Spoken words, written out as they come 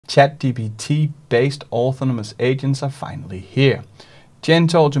ChatGPT-based autonomous agents are finally here.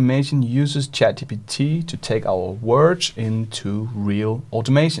 Genta automation uses ChatGPT to take our words into real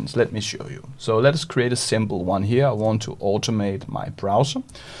automations. Let me show you. So let's create a simple one here. I want to automate my browser.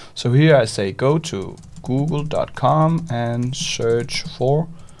 So here I say go to google.com and search for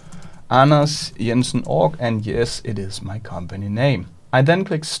Anders Jensen org, and yes, it is my company name. I then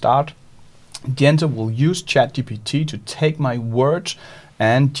click start. Genta will use ChatGPT to take my words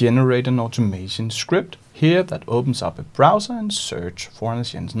and generate an automation script here that opens up a browser and search for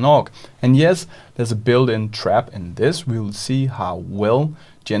Anders Jensen org. And yes, there's a built-in trap in this. We will see how well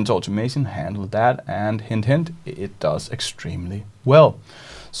Genta automation handled that, and hint hint, it does extremely well.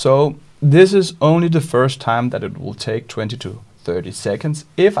 So this is only the first time that it will take 20 to 30 seconds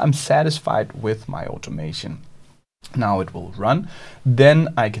if I'm satisfied with my automation. Now it will run, then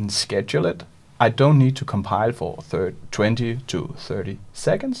I can schedule it. I don't need to compile for 20 to 30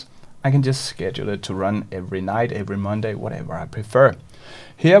 seconds. I can just schedule it to run every night, every Monday, whatever I prefer.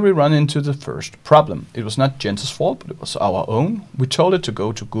 Here we run into the first problem. It was not Genta's fault, but it was our own. We told it to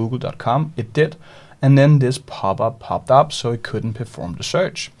go to google.com, it did, and then this pop-up popped up so it couldn't perform the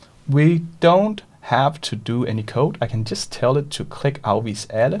search. We don't have to do any code. I can just tell it to click afvis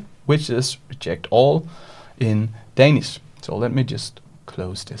alle, which is reject all in Danish. So let me just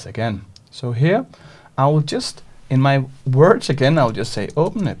close this again. So here I will just, in my words again, I'll just say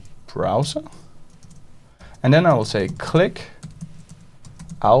open a browser, and then I will say click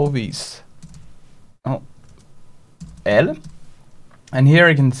afvis alle, and here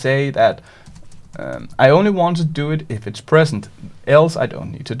I can say that I only want to do it if it's present, else I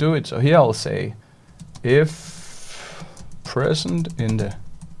don't need to do it. So here I'll say if present in the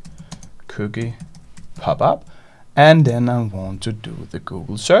cookie pop-up, and then I want to do the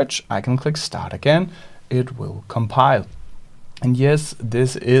Google search. I can click start again, it will compile. And yes,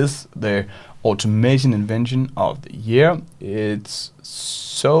 this is the automation invention of the year. It's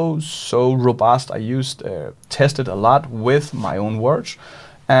so robust. I tested a lot with my own words,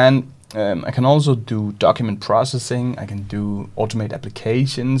 and I can also do document processing. I can do automate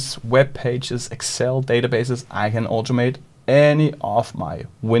applications, web pages, Excel databases. I can automate any of my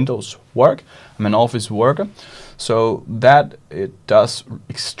Windows work. I'm an office worker, so that it does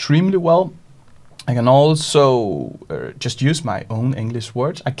extremely well. I can also just use my own English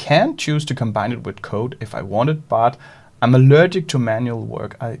words. I can choose to combine it with code if I wanted, but I'm allergic to manual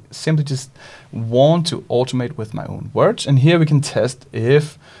work. I simply just want to automate with my own words. And here we can test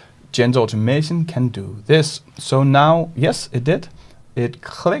if Genta automation can do this. So now, yes, it did. It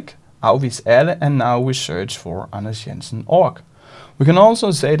clicked afvis alle, and now we search for Anders Jensen org. We can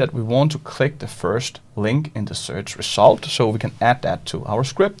also say that we want to click the first link in the search result, so we can add that to our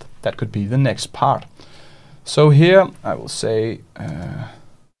script. That could be the next part. So here I will say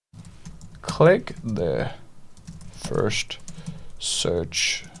click the first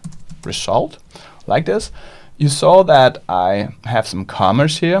search result, like this. You saw that I have some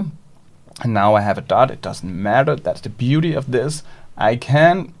commas here, and now I have a dot. It doesn't matter. That's the beauty of this. I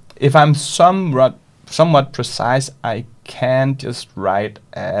can, if I'm somewhat precise, I can just write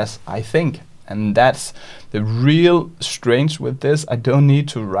as I think. And that's the real strength with this. I don't need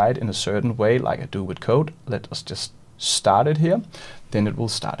to write in a certain way like I do with code. Let us just start it here. Then it will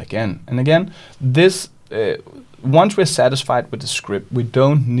start again. And again, this once we're satisfied with the script, we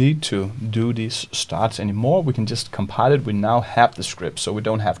don't need to do these starts anymore. We can just compile it. We now have the script, so we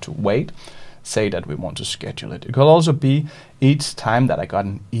don't have to wait, say that we want to schedule it. It could also be each time that I got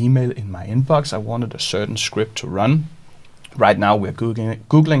an email in my inbox, I wanted a certain script to run. Right now we're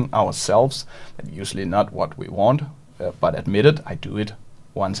Googling ourselves. That's usually not what we want, but admit it, I do it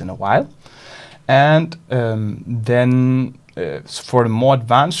once in a while. And then for the more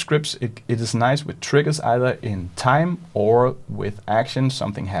advanced scripts, it is nice with triggers either in time or with action,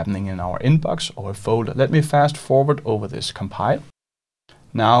 something happening in our inbox or a folder. Let me fast forward over this compile.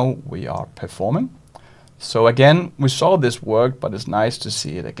 Now we are performing. So again, we saw this work, but it's nice to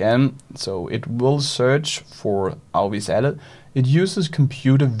see it again. So it will search for afvis alle. It uses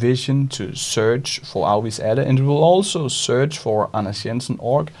computer vision to search for afvis alle, and it will also search for Anders Jensen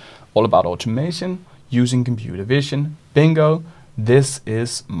org, all about automation using computer vision. Bingo, this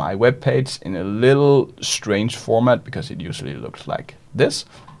is my web page in a little strange format because it usually looks like this.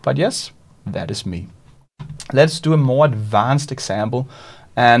 But yes, that is me. Let's do a more advanced example.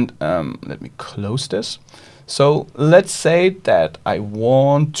 And let me close this. So let's say that I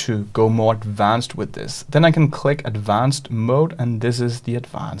want to go more advanced with this. Then I can click advanced mode, and this is the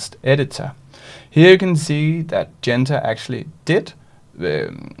advanced editor. Here you can see that Genta actually did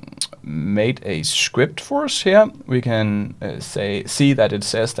made a script for us here. We can see that it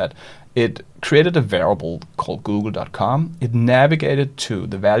says that it created a variable called google.com. It navigated to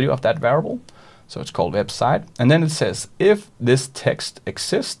the value of that variable, so it's called website. And then it says if this text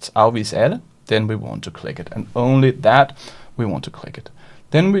exists, afvise alle, then we want to click it, and only that we want to click it.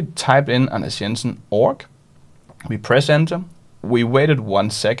 Then we type in Anders Jensen org. We press enter. We waited 1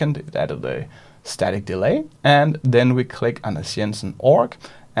 second. It added a static delay, and then we click Anders Jensen org,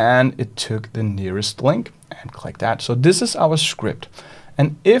 and it took the nearest link and click that. So this is our script.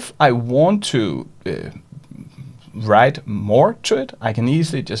 And if I want to write more to it, I can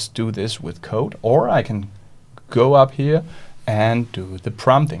easily just do this with code, or I can go up here and do the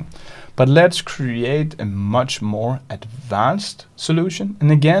prompting. But let's create a much more advanced solution.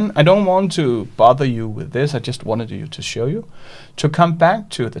 And again, I don't want to bother you with this. I just wanted you to show you. To come back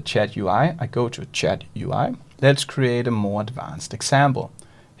to the Chat UI, I go to Chat UI. Let's create a more advanced example.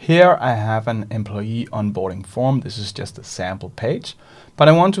 Here I have an employee onboarding form. This is just a sample page, but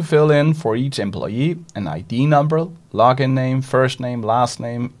I want to fill in for each employee an ID number, login name, first name, last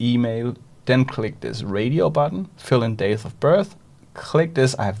name, email. Then click this radio button, fill in date of birth. Click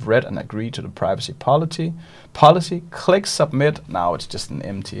this, I have read and agreed to the privacy policy. Click submit. Now it's just an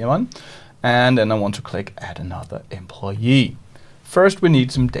empty one. And then I want to click add another employee. First, we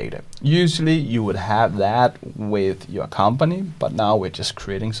need some data. Usually you would have that with your company, but now we're just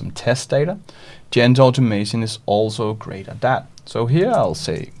creating some test data. Genta automation is also great at that. So here I'll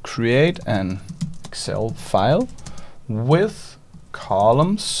say create an Excel file with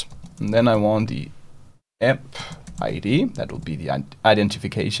columns, and then I want the emp ID, that will be the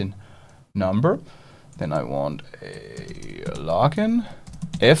identification number. Then I want a login,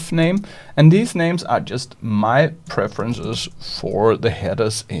 F name, and these names are just my preferences for the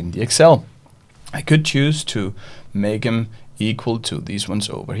headers in the Excel. I could choose to make them equal to these ones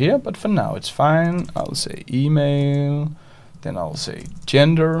over here, but for now it's fine. I'll say email, then I'll say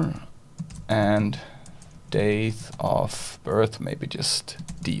gender, and date of birth, maybe just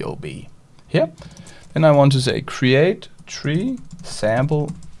DOB here. Then I want to say create 3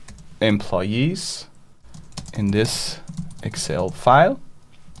 sample employees in this Excel file.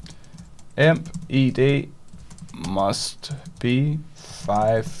 Emp ID must be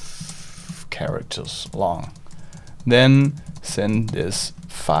 5 characters long. Then send this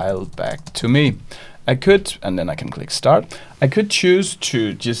file back to me. I could, and then I can click start. I could choose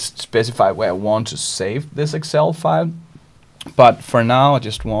to just specify where I want to save this Excel file, but for now I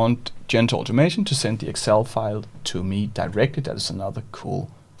just want Genta automation to send the Excel file to me directly. That is another cool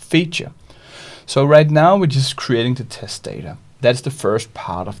feature. So right now we're just creating the test data. That's the first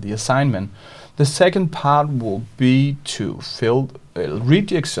part of the assignment. The second part will be to read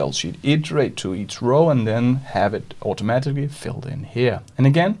the Excel sheet, iterate to each row, and then have it automatically filled in here. And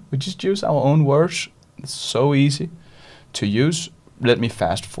again, we just use our own words. It's so easy to use. Let me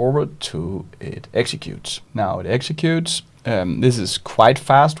fast forward to it executes. Now it executes. This is quite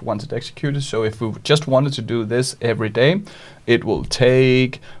fast once it executes. So if we just wanted to do this every day, it will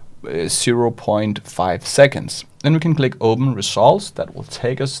take 0.5 seconds. Then we can click open results. That will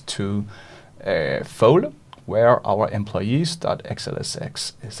take us to a folder where our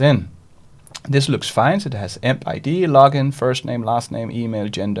employees.xlsx is in. This looks fine. So it has emp ID, login, first name, last name, email,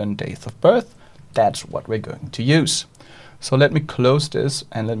 gender, and date of birth. That's what we're going to use. So let me close this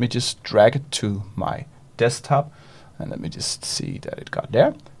and let me just drag it to my desktop, and let me just see that it got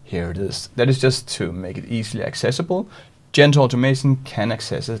there. Here it is. That is just to make it easily accessible. Genta automation can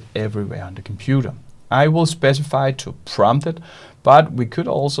access it everywhere on the computer. I will specify to prompt it, but we could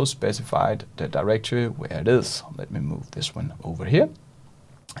also specify the directory where it is. Let me move this one over here,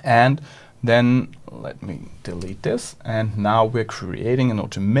 and then let me delete this. And now we're creating an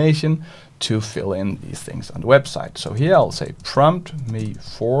automation to fill in these things on the website. So here I'll say prompt me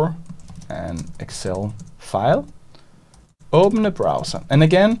for an Excel file. Open the browser, and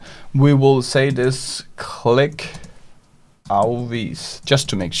again we will say this click afvise, just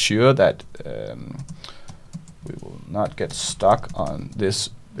to make sure that we will not get stuck on this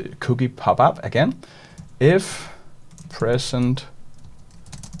cookie pop-up again. If present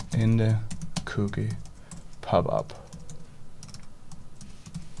in the cookie pop-up,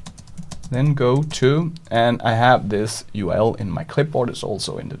 then go to, and I have this URL in my clipboard, it's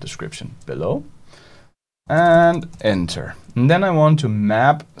also in the description below, and enter. And then I want to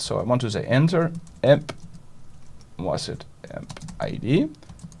map, so I want to say enter emp, was it emp ID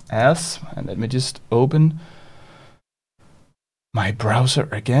as, and let me just open my browser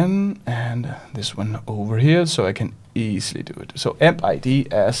again, and this one over here, so I can easily do it. So emp ID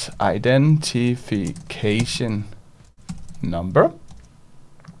as identification number.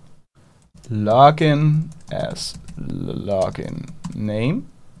 login as login name,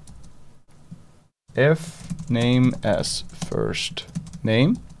 F name as first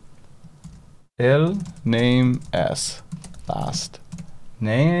name, L name as last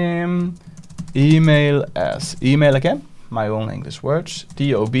name, email as email again, my own English words,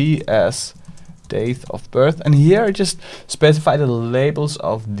 DOB as date of birth, and here I just specify the labels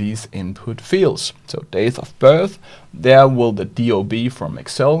of these input fields. So date of birth, there will the DOB from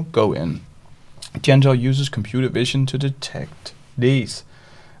Excel go in. Genta uses computer vision to detect these.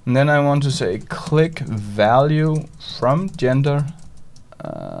 And then I want to say click value from gender,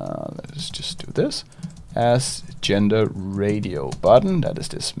 let's just do this, as gender radio button, that is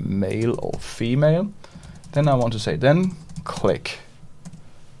this male or female. Then I want to say then click.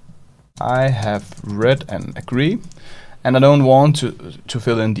 I have read and agree, and I don't want to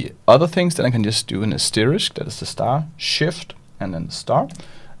fill in the other things. Then I can just do an asterisk, that is the star, shift, and then the star.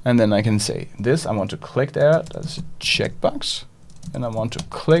 And then I can say this, I want to click there, that's a checkbox. And I want to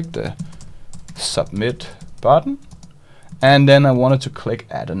click the submit button. And then I wanted to click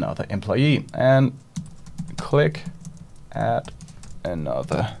add another employee. And click add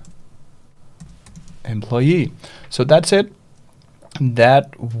another employee. So that's it.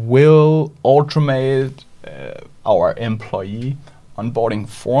 That will automate our employee onboarding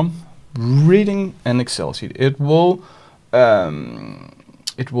form, reading an Excel sheet. It will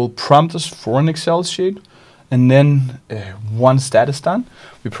prompt us for an Excel sheet, and then once that is done,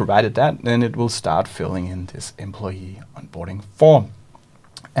 we provided that, then it will start filling in this employee onboarding form.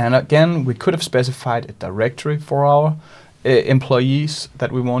 And again, we could have specified a directory for our employees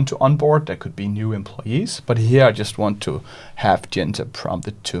that we want to onboard. That could be new employees, but here I just want to have Genta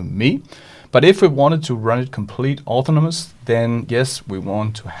prompted to me. But if we wanted to run it complete autonomous, then yes, we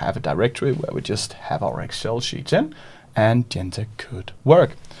want to have a directory where we just have our Excel sheets in, and Genta could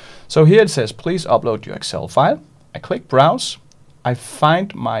work. So here it says, please upload your Excel file. I click browse. I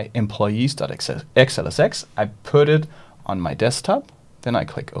find my employees.xlsx. I put it on my desktop. Then I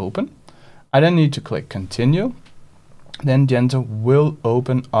click open. I then need to click continue. Then Genta will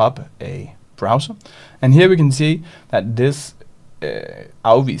open up a browser. And here we can see that this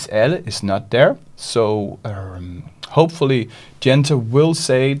afvis alle is not there. So hopefully Genta will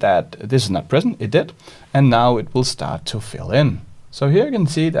say that this is not present. It did. And now it will start to fill in. So here you can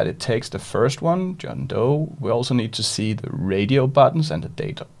see that it takes the first one, John Doe. We also need to see the radio buttons and the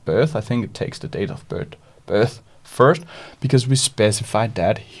date of birth. I think it takes the date of birth first, because we specified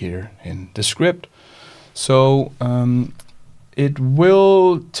that here in the script. So it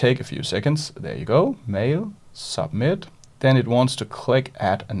will take a few seconds. There you go, mail, submit. Then it wants to click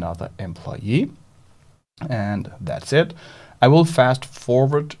add another employee. And that's it. I will fast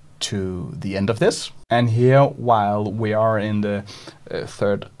forward to the end of this. And here, while we are in the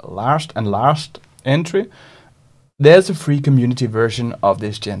third last entry, there's a free community version of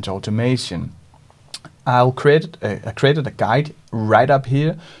this Genta automation. I created a guide right up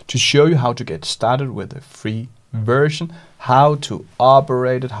here to show you how to get started with the free version, how to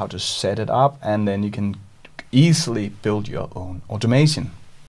operate it, how to set it up, and then you can easily build your own automation.